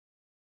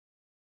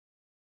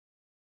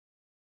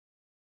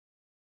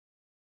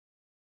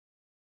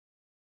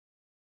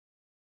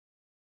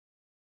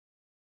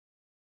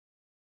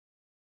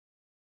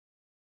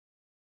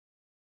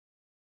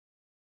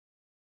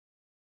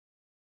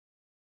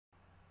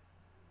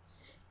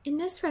In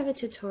this Revit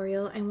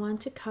tutorial, I want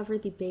to cover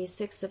the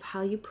basics of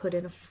how you put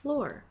in a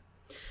floor.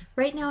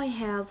 Right now I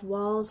have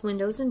walls,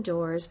 windows, and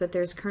doors, but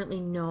there's currently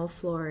no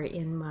floor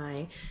in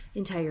my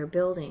entire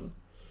building.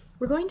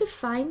 We're going to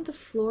find the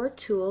floor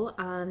tool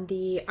on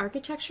the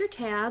Architecture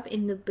tab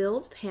in the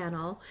Build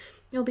panel.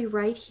 It'll be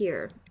right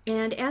here.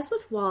 And as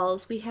with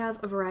walls, we have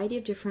a variety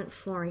of different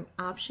flooring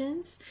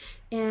options.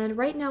 And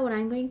right now what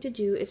I'm going to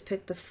do is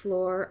pick the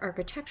floor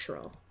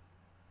architectural.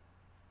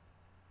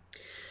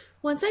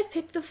 Once I've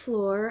picked the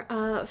floor,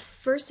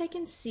 first I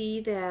can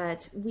see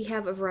that we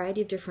have a variety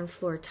of different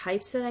floor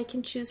types that I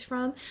can choose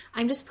from.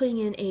 I'm just putting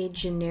in a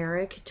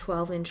generic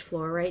 12-inch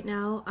floor right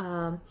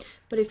now,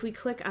 but if we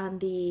click on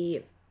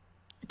the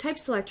type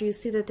selector, you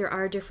see that there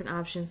are different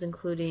options,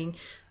 including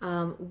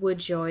wood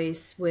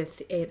joists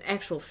with an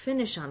actual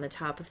finish on the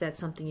top, if that's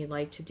something you'd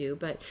like to do.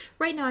 But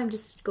right now I'm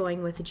just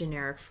going with a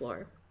generic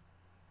floor.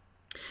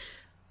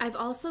 I've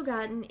also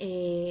gotten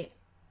a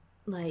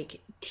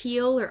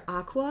teal or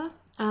aqua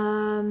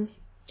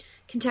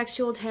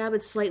contextual tab.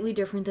 It's slightly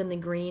different than the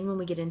green when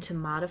we get into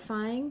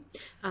modifying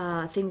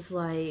things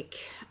like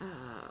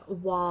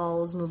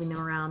walls, moving them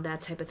around,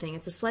 that type of thing.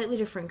 It's a slightly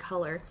different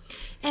color,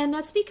 and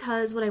that's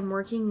because what I'm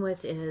working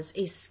with is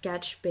a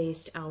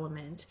sketch-based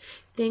element.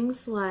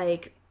 Things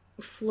like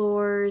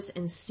floors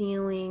and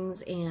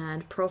ceilings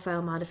and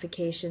profile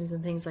modifications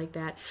and things like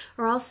that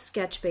are all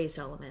sketch-based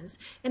elements,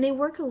 and they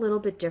work a little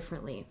bit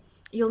differently.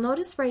 You'll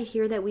notice right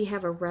here that we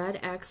have a red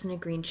X and a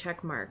green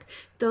check mark.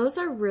 Those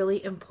are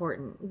really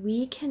important.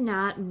 We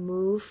cannot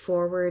move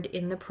forward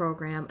in the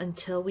program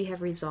until we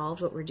have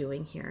resolved what we're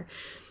doing here.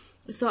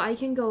 So I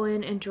can go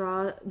in and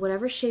draw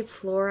whatever shape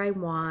floor I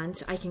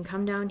want. I can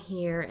come down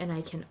here and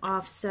I can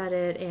offset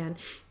it and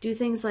do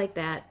things like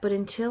that. But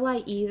until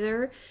I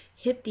either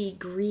hit the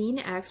green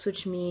X,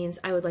 which means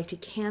I would like to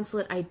cancel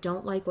it, I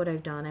don't like what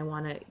I've done, I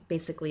want to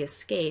basically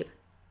escape,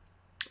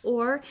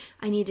 or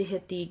I need to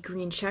hit the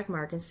green check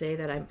mark and say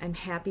that I'm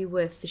happy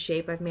with the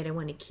shape I've made, I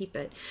want to keep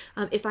it.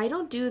 If I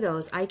don't do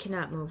those, I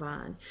cannot move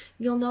on.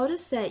 You'll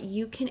notice that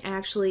you can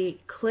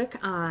actually click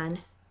on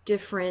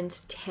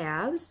different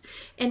tabs,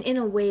 and in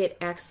a way it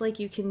acts like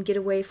you can get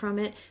away from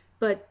it,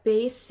 but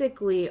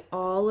basically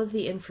all of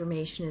the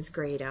information is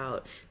grayed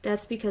out.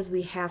 That's because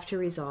we have to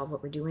resolve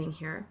what we're doing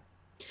here.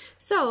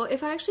 So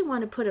if I actually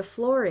want to put a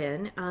floor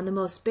in on the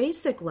most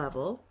basic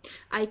level,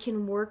 I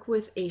can work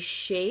with a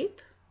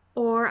shape,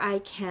 or I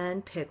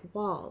can pick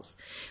walls.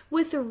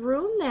 With a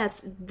room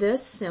that's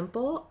this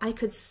simple, I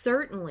could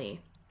certainly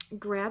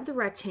grab the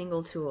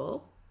rectangle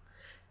tool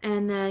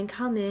and then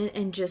come in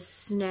and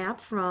just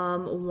snap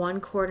from one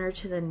corner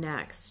to the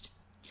next.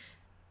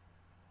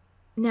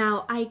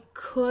 Now I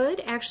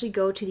could actually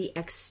go to the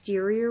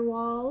exterior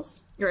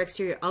walls, or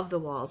exterior of the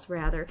walls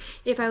rather,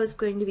 if I was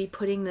going to be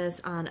putting this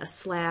on a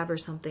slab or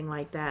something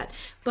like that.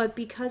 But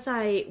because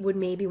I would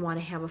maybe want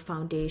to have a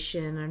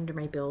foundation under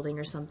my building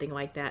or something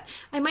like that,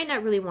 I might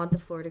not really want the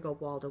floor to go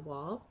wall to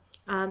wall.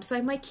 So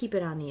I might keep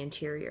it on the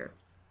interior.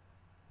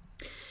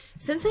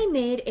 Since I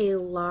made a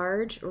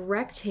large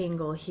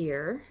rectangle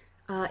here,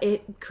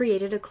 it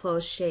created a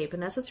closed shape,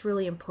 and that's what's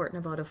really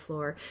important about a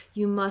floor.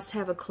 You must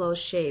have a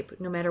closed shape.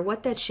 No matter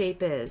what that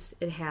shape is,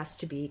 it has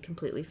to be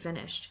completely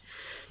finished.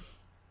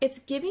 It's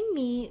giving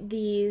me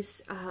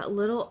these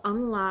little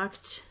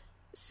unlocked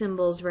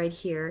symbols right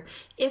here.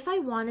 If I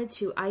wanted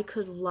to, I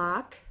could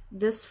lock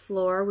this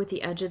floor with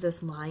the edge of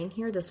this line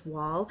here, this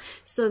wall,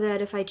 so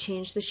that if I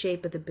change the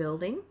shape of the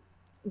building,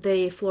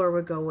 the floor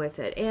would go with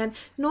it. And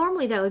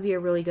normally that would be a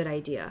really good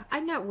idea.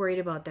 I'm not worried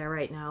about that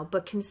right now,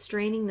 but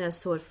constraining this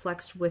so it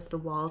flexed with the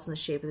walls and the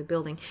shape of the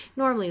building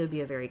normally would be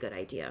a very good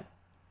idea.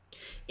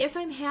 If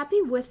I'm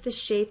happy with the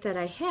shape that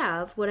I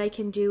have, what I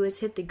can do is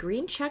hit the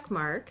green check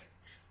mark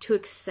to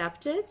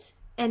accept it,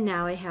 and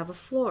now I have a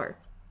floor.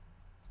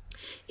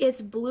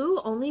 It's blue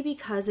only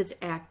because it's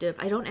active.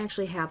 I don't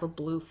actually have a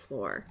blue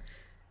floor.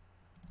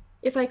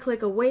 If I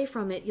click away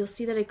from it, you'll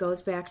see that it goes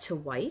back to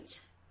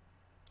white.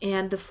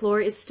 And the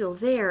floor is still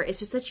there, it's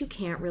just that you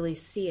can't really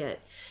see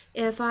it.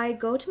 If I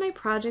go to my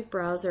project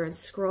browser and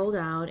scroll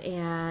down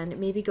and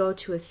maybe go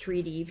to a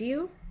 3D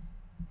view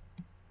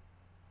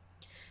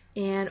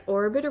and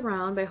orbit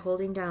around by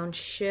holding down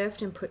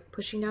shift and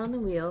pushing down the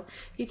wheel,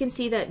 you can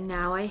see that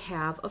now I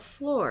have a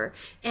floor,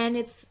 and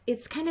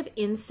it's kind of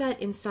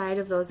inset inside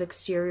of those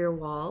exterior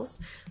walls,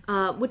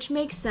 which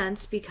makes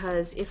sense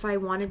because if I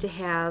wanted to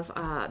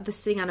have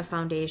this thing on a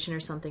foundation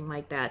or something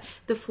like that,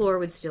 the floor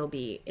would still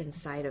be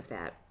inside of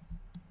that.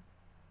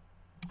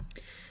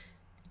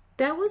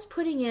 That was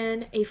putting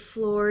in a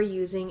floor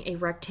using a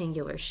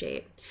rectangular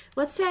shape.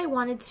 Let's say I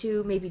wanted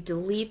to maybe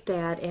delete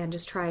that and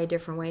just try a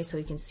different way so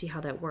you can see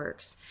how that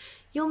works.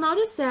 You'll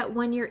notice that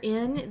when you're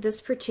in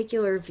this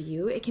particular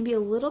view, it can be a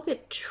little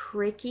bit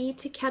tricky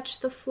to catch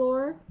the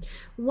floor.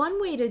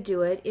 One way to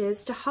do it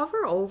is to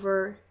hover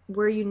over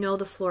where you know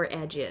the floor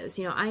edge is.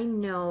 You know, I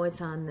know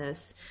it's on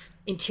this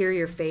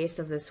interior face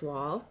of this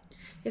wall.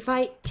 If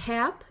I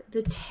tap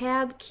the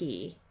tab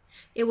key,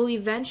 it will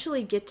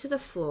eventually get to the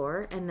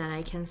floor, and then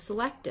I can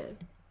select it.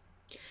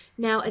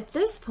 Now at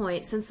this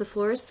point, since the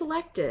floor is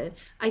selected,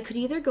 I could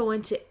either go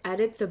into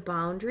edit the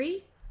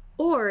boundary,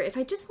 or if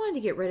I just wanted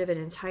to get rid of it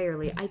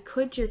entirely, I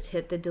could just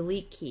hit the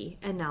delete key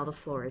and now the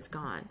floor is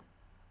gone.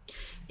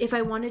 If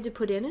I wanted to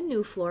put in a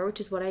new floor, which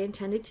is what I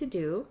intended to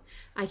do,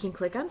 I can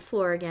click on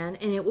floor again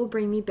and it will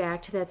bring me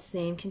back to that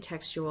same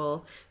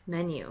contextual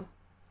menu.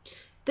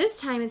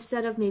 This time,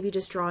 instead of maybe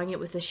just drawing it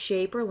with a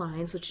shape or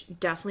lines, which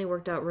definitely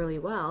worked out really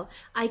well,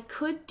 I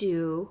could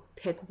do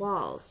pick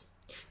walls.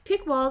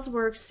 Pick walls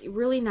works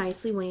really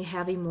nicely when you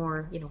have a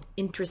more,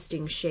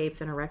 interesting shape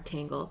than a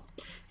rectangle.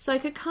 So I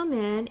could come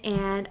in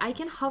and I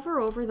can hover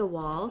over the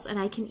walls and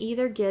I can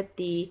either get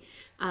the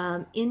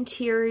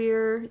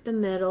interior, the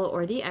middle,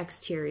 or the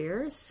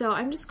exterior. So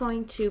I'm just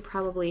going to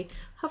probably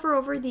hover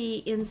over the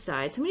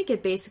inside. So I'm going to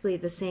get basically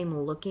the same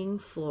looking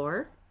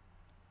floor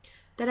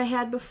that I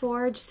had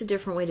before, just a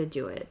different way to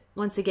do it.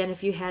 Once again,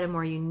 if you had a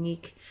more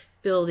unique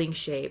building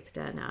shape,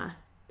 then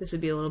this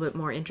would be a little bit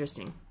more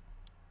interesting.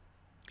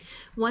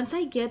 Once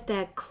I get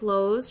that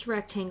closed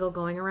rectangle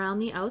going around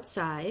the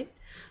outside,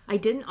 I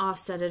didn't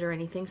offset it or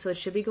anything, so it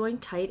should be going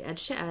tight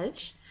edge to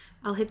edge.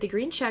 I'll hit the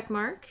green check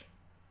mark,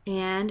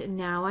 and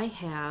now I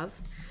have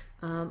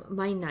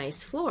my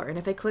nice floor. And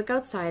if I click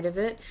outside of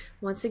it,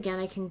 once again,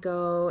 I can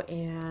go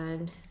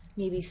and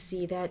maybe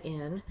see that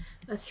in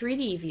a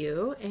 3D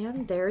view,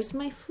 and there's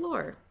my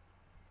floor.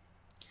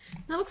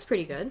 That looks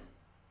pretty good.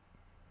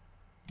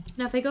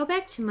 Now if I go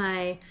back to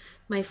my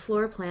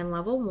floor plan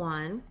level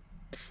 1,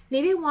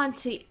 maybe I want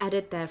to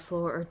edit that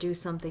floor or do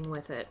something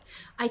with it.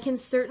 I can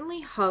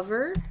certainly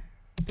hover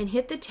and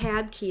hit the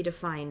tab key to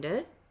find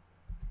it.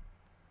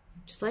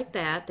 Just like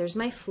that. There's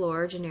my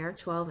floor, generic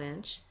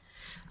 12-inch.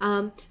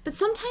 But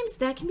sometimes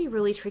that can be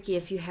really tricky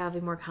if you have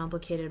a more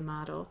complicated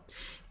model.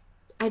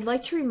 I'd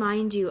like to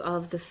remind you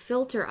of the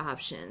filter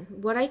option.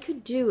 What I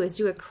could do is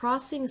do a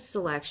crossing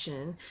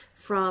selection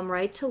from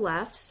right to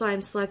left, so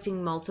I'm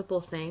selecting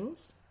multiple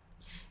things.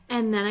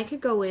 And then I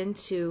could go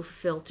into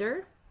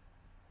filter,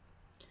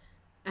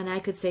 and I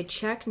could say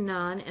check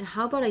none, and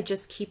how about I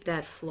just keep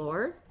that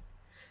floor?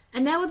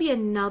 And that would be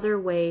another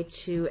way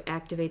to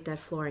activate that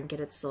floor and get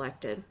it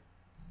selected.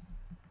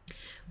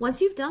 Once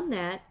you've done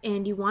that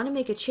and you want to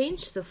make a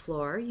change to the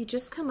floor, you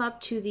just come up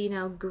to the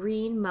now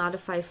green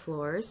modify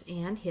floors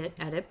and hit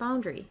edit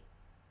boundary.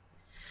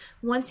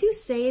 Once you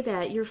say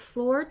that, your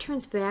floor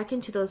turns back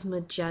into those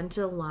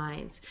magenta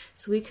lines.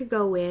 So we could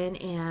go in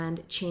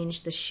and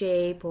change the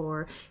shape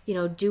or,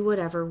 do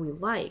whatever we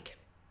like.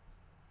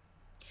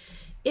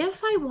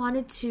 If I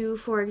wanted to,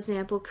 for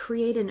example,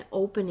 create an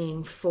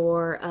opening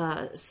for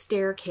a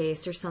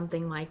staircase or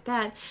something like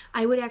that,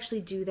 I would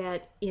actually do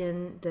that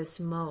in this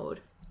mode.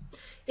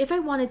 If I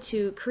wanted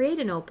to create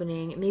an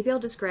opening, maybe I'll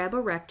just grab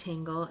a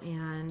rectangle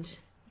and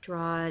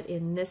draw it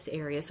in this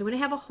area. So I'm going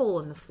to have a hole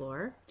in the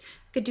floor.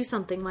 I could do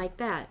something like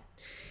that.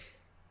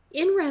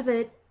 In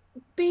Revit,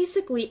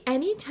 basically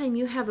anytime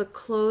you have a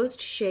closed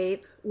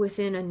shape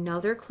within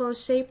another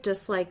closed shape,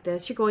 just like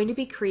this, you're going to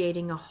be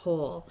creating a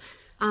hole.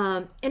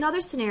 In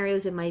other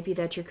scenarios, it might be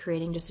that you're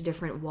creating just a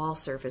different wall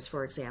surface,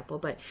 for example.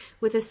 But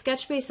with a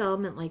sketch-based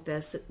element like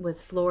this, with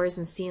floors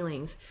and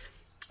ceilings,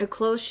 a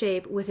closed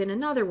shape within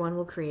another one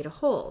will create a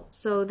hole.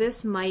 So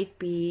this might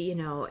be,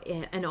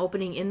 an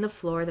opening in the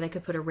floor that I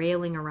could put a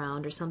railing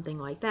around or something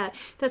like that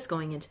that's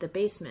going into the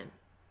basement.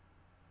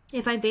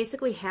 If I'm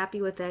basically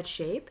happy with that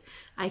shape,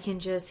 I can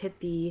just hit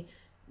the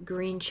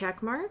green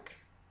check mark,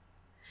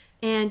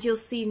 and you'll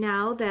see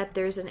now that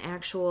there's an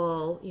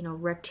actual,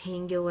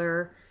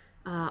 rectangular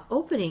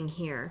opening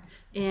here.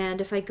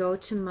 And if I go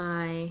to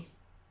my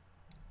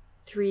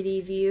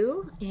 3D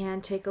view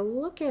and take a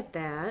look at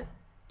that,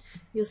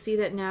 you'll see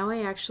that now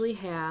I actually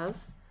have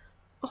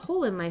a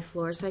hole in my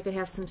floor, so I could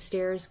have some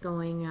stairs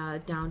going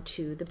down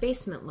to the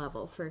basement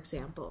level, for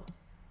example.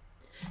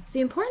 So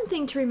the important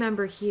thing to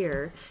remember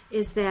here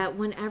is that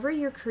whenever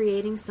you're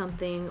creating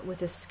something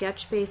with a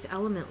sketch-based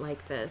element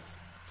like this,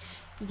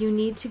 you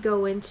need to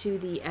go into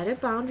the edit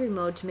boundary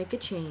mode to make a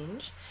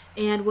change,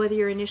 and whether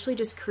you're initially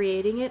just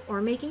creating it or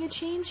making a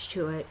change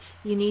to it,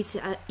 you need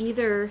to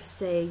either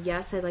say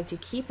yes, I'd like to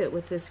keep it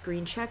with this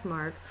green check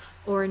mark,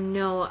 or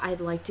no,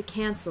 I'd like to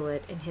cancel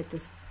it and hit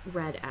this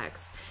red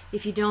X.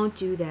 If you don't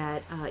do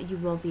that, you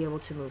won't be able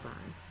to move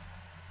on.